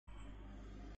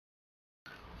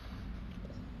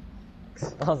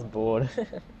I was bored.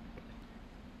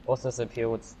 Also, so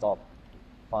people would stop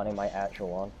finding my actual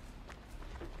one.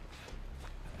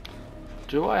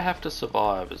 Do I have to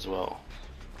survive as well?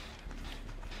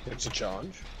 It's a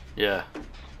challenge. Yeah.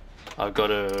 I've got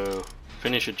to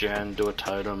finish a gen, do a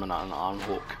totem, and an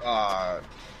unhook. I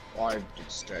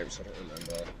escaped, so I don't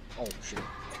remember. Oh shit.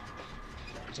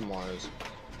 It's a Myers.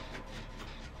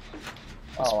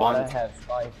 Oh, I don't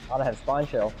have spine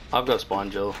chill. I've got spine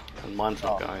gel, and mine's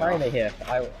not going carry off. me here.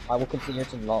 I will continue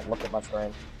to not look at my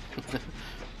screen.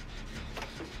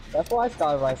 That's why I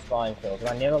started my spine kill,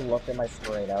 because I never looked at my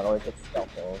screen. I would always get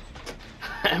stealth kills.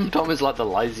 Mtom is like the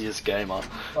laziest gamer.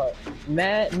 But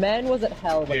man was at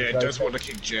hell when Yeah, does want to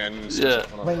kick gens. Yeah.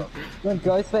 When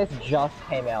Ghostface just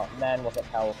came out, man was at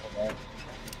hell for me.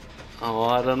 Oh,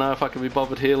 I don't know if I can be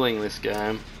bothered healing this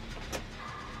game.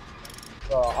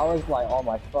 So I was like on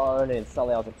my phone, and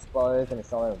suddenly I was exposed, and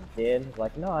suddenly I was dead. I was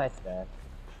like, nice, man.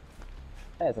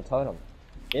 Hey, it's a totem.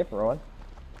 Here, everyone.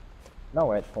 No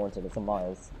way it's haunted, it's a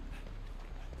Myers.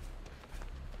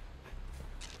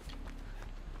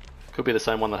 Could be the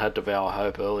same one that had Devour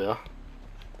Hope earlier.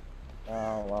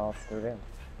 Oh, well, screw him.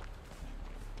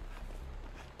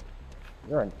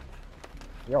 You're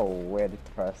a weird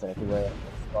person if you wear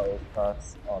exposed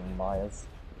curse on Myers.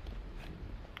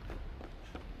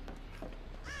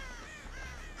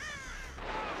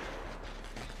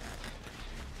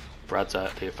 Brad's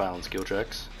out here failing skill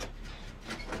checks.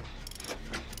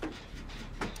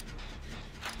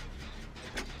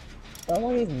 Sounds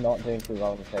like he's not doing too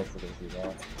well in the face against you,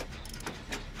 though.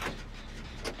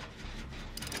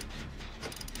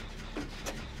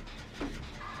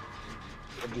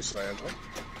 What did you say, Angela?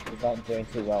 He's not doing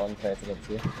too well in face against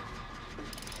you. I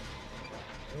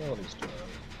don't know what he's doing.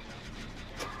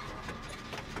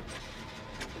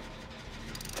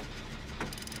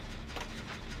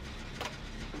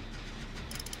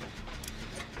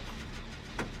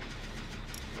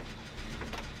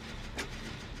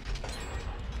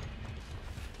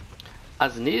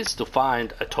 As needs to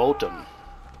find a totem.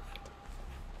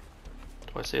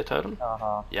 Do I see a totem?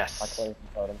 Uh-huh. Yes. I clearly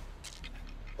totem.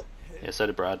 Yeah, so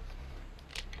did Brad.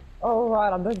 Oh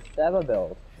right, I'm doing Stabber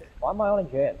build. Why am I on a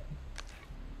gen?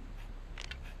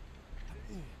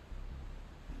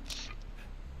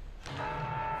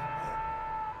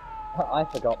 I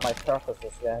forgot my purpose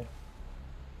this game.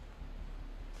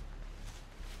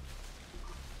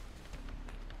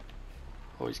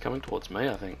 Oh, he's coming towards me,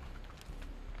 I think.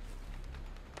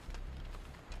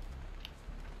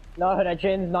 No, that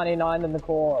gen's 99 in the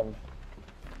corn.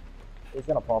 He's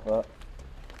gonna pop it.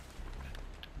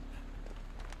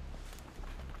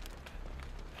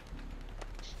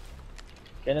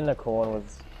 Gen in the corn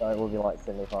will be like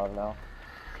 75 now.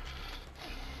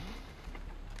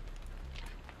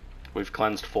 We've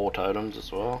cleansed 4 totems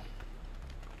as well.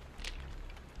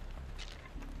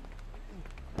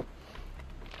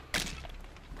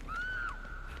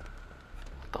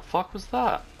 What the fuck was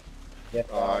that?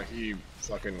 Yeah. He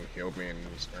fucking healed me and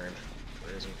he screamed.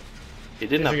 For reason. He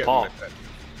didn't have pop.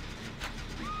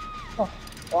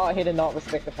 Oh, he did not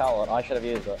respect the pallet. I should have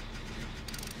used it.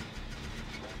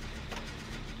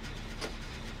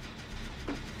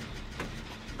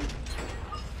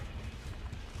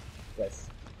 Yes.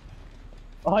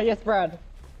 Oh yes, Brad.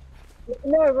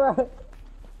 No, Brad.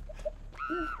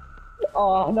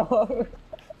 Oh no.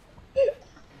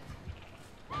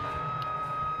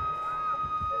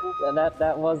 And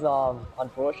that was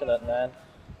unfortunate, man.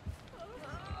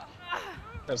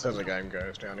 That's how the game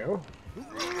goes downhill.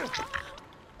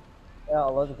 Yeah,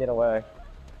 let's get away.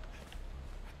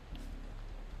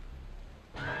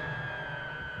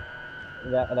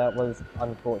 That was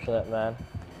unfortunate, man.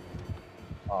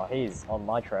 Oh, he's on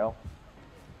my trail.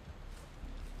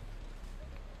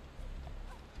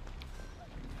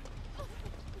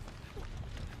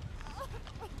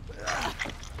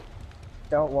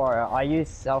 Don't worry, I use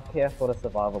self-care for the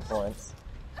survival points.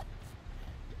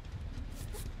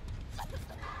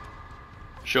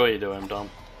 Sure you do, Mtom.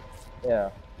 Yeah,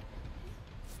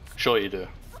 Sure you do.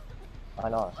 I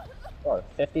know. Oh,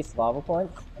 50 survival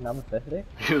points? Another 50?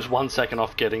 He was 1 second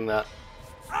off getting that.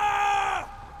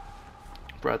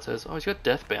 Brad says, oh, he's got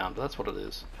Deathbound. That's what it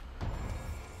is.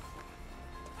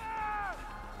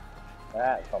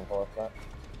 That's unfortunate.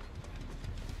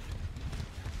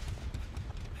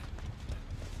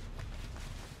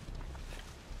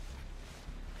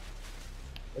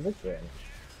 Is it good?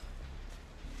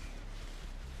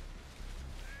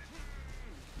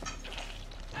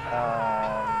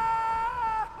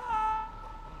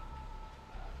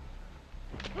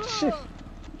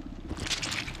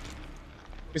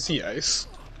 Is he Ace?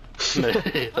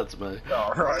 That's me.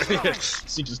 Oh, right.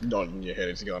 So you just nodding your head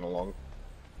as you're going along.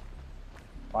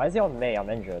 Why is he on me? I'm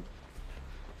injured.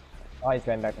 Oh, he's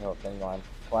going back to hook. Never mind.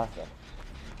 Classic.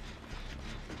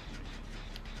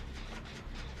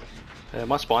 Yeah,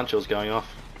 my spine shield's going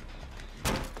off.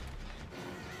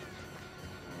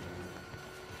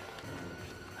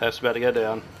 Hef's about to go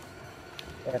down.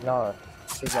 Yeah, no.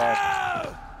 He's like...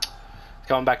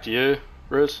 Coming back to you,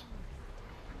 Ruz.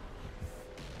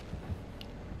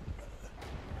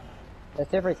 The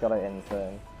Hystxricalx got it in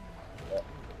soon. Yeah.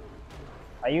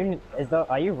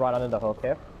 Are you right under the hook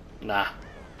here? Nah.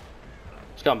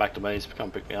 He's coming back to me, he's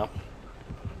come pick me up.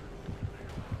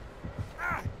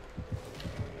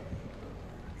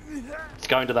 It's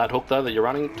going to that hook though that you're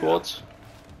running towards.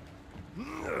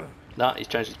 Nah, he's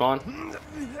changed his mind.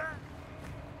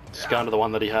 He's going to the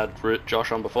one that he had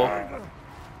Josh on before. I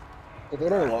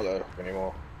don't like that hook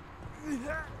anymore.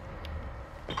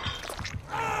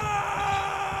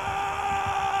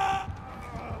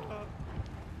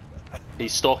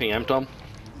 He's stalking Mtom.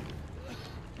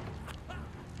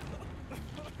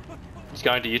 He's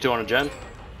going to you two on a gen.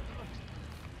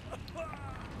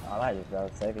 I might just go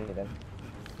save you then.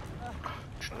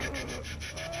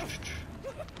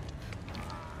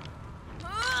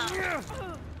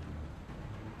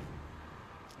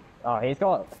 Oh, he's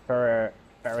got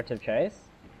ferretive chase.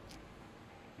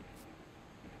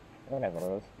 I don't know what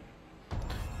it is.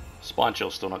 Spine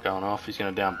shield's still not going off. He's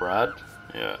going to down Brad.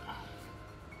 Yeah.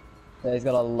 Yeah, he's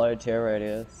got a low tier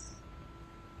radius.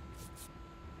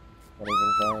 What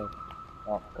even say?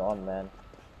 Oh, gone, man.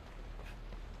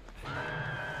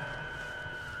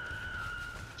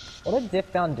 What did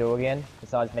Diff Down do again,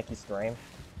 besides make you scream?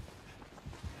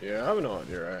 Yeah, I have no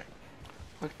idea, eh?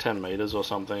 Like 10 meters or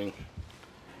something.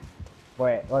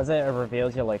 Wait, was it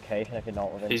reveals your location if you're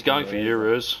not within? He's going for you,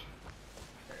 Ruz.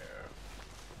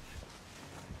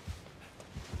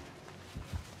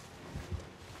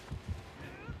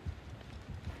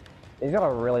 He's got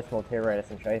a really small tier radius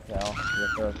in chase now.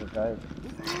 What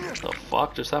the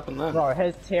fuck just happened there? Bro,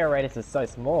 his tier radius is so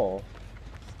small.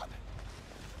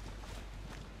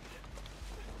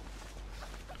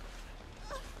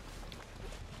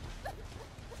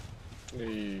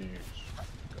 He's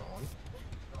gone.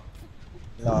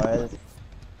 No, it's...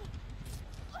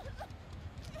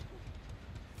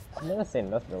 I've never seen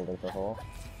this building before.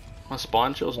 My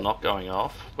spine shield's not going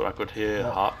off, but I could hear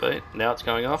heartbeat. Now it's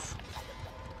going off.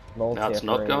 Small Now it's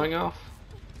not going off.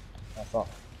 That's not.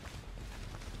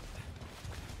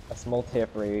 A small tier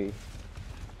 3.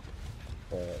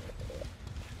 Where's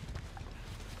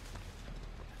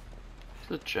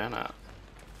the gen at?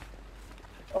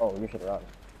 Oh, you should run.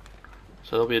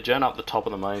 So there'll be a gen up the top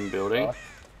of the main building. Gosh.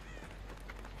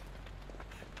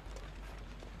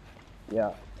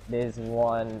 Yeah, there's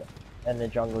one in the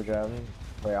jungle gym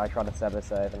where I try to sabotage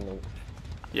save and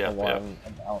Yeah, the one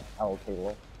in the LT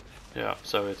wall. Yeah,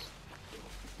 so it's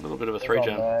a little bit of a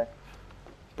 3-gen. There.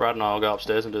 Brad and I will go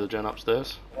upstairs and do the gen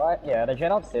upstairs. What? Yeah, the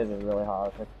gen upstairs is really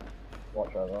hard to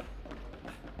watch over.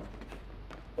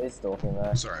 He's stalking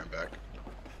there. Sorry, I'm back.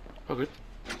 Oh, good.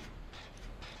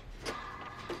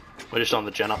 We're just on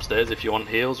the gen upstairs if you want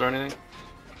heals or anything.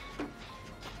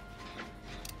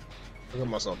 I got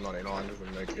myself 99,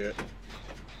 doesn't make it.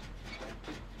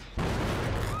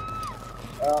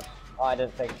 I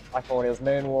didn't think. I thought he was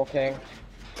moonwalking.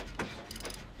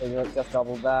 He was just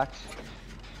double back.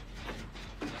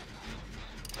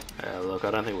 Yeah, look,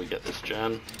 I don't think we get this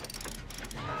gen.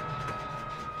 I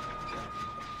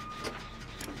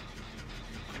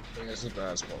think this is a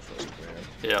bad spot for us to be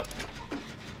in. Yep.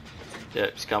 Yeah,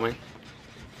 it's coming.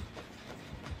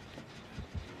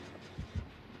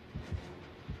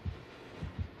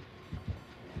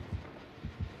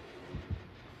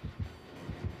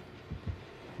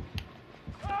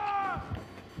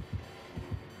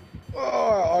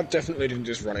 Oh, I definitely didn't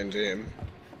just run into him.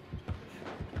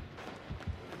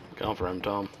 Going for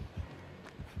Mtom.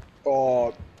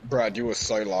 Oh, Brad, you were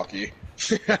so lucky.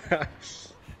 He's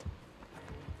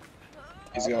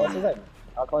going.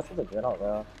 How close is the gen up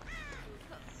there?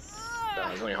 No,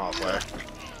 he's only halfway.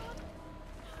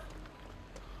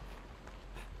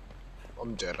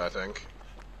 I'm dead, I think.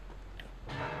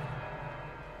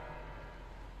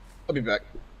 I'll be back.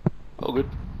 Oh, good.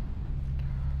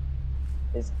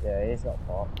 He's got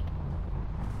caught.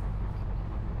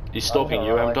 He's stalking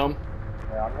you, Mtom.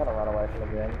 Yeah, I'm gonna run away from the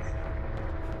gens.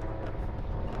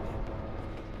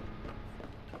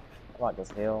 I might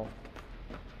just heal.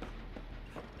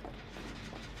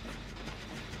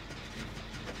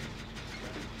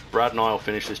 Brad and I will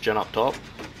finish this gen up top.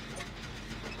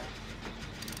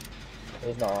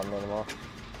 He's not on me anymore.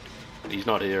 He's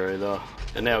not here either.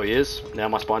 And now he is. Now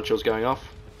my spine shield's going off.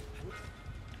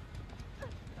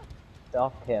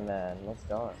 Stop here, man. Let's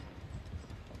go.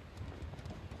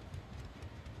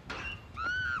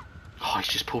 Oh, he's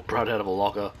just pulled Brad out of a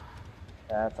locker.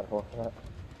 Yeah, that's unfortunate.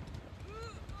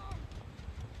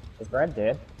 Is Brad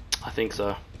dead? I think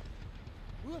so.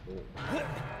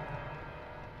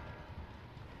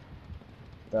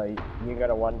 So you go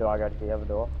to one door, I go to the other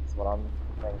door. That's what I'm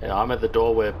thinking. Yeah, I'm at the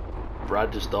door where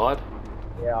Brad just died.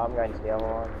 Yeah, I'm going to the other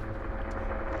one.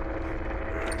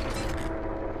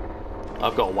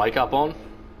 I've got wake up on.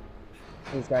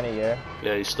 He's going to you.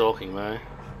 Yeah, he's stalking me.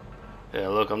 Yeah,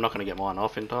 look, I'm not going to get mine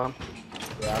off in time.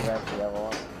 Yeah, I'm going to the other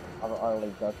one. I've only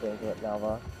got into it now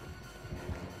though.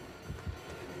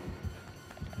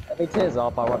 If he tears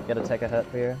up, I won't get to take a hit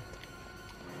for you.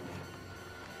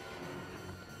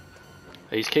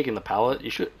 He's kicking the pallet. You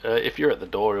should, if you're at the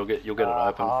door, you'll get it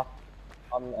open. Half.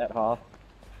 I'm at half.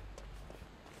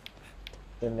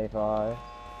 75.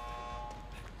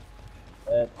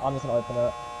 I'm just gonna open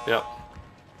it. Yep.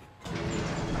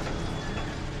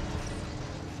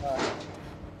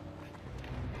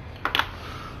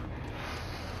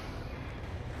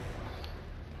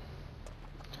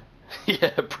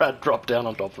 Yeah, Brad dropped down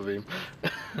on top of him.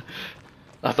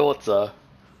 I thought so.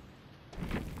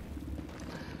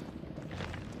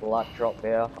 Luck drop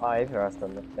there. Ah,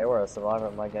 interesting. They were a survivor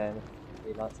in my game.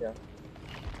 Be nuts, yeah.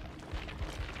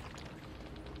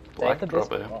 Black the drop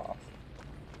best here. class.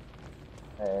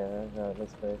 Yeah, no,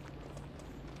 let's be.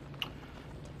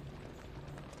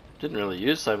 Didn't really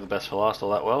use save the best for last all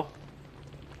that well.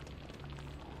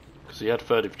 Because he had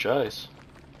furtive chase.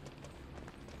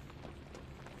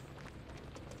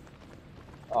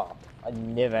 Oh, I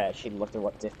never actually looked at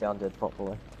what Death Down did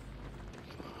properly.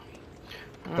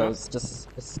 Those just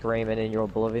screaming in your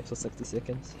oblivion for 60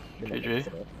 seconds. GG.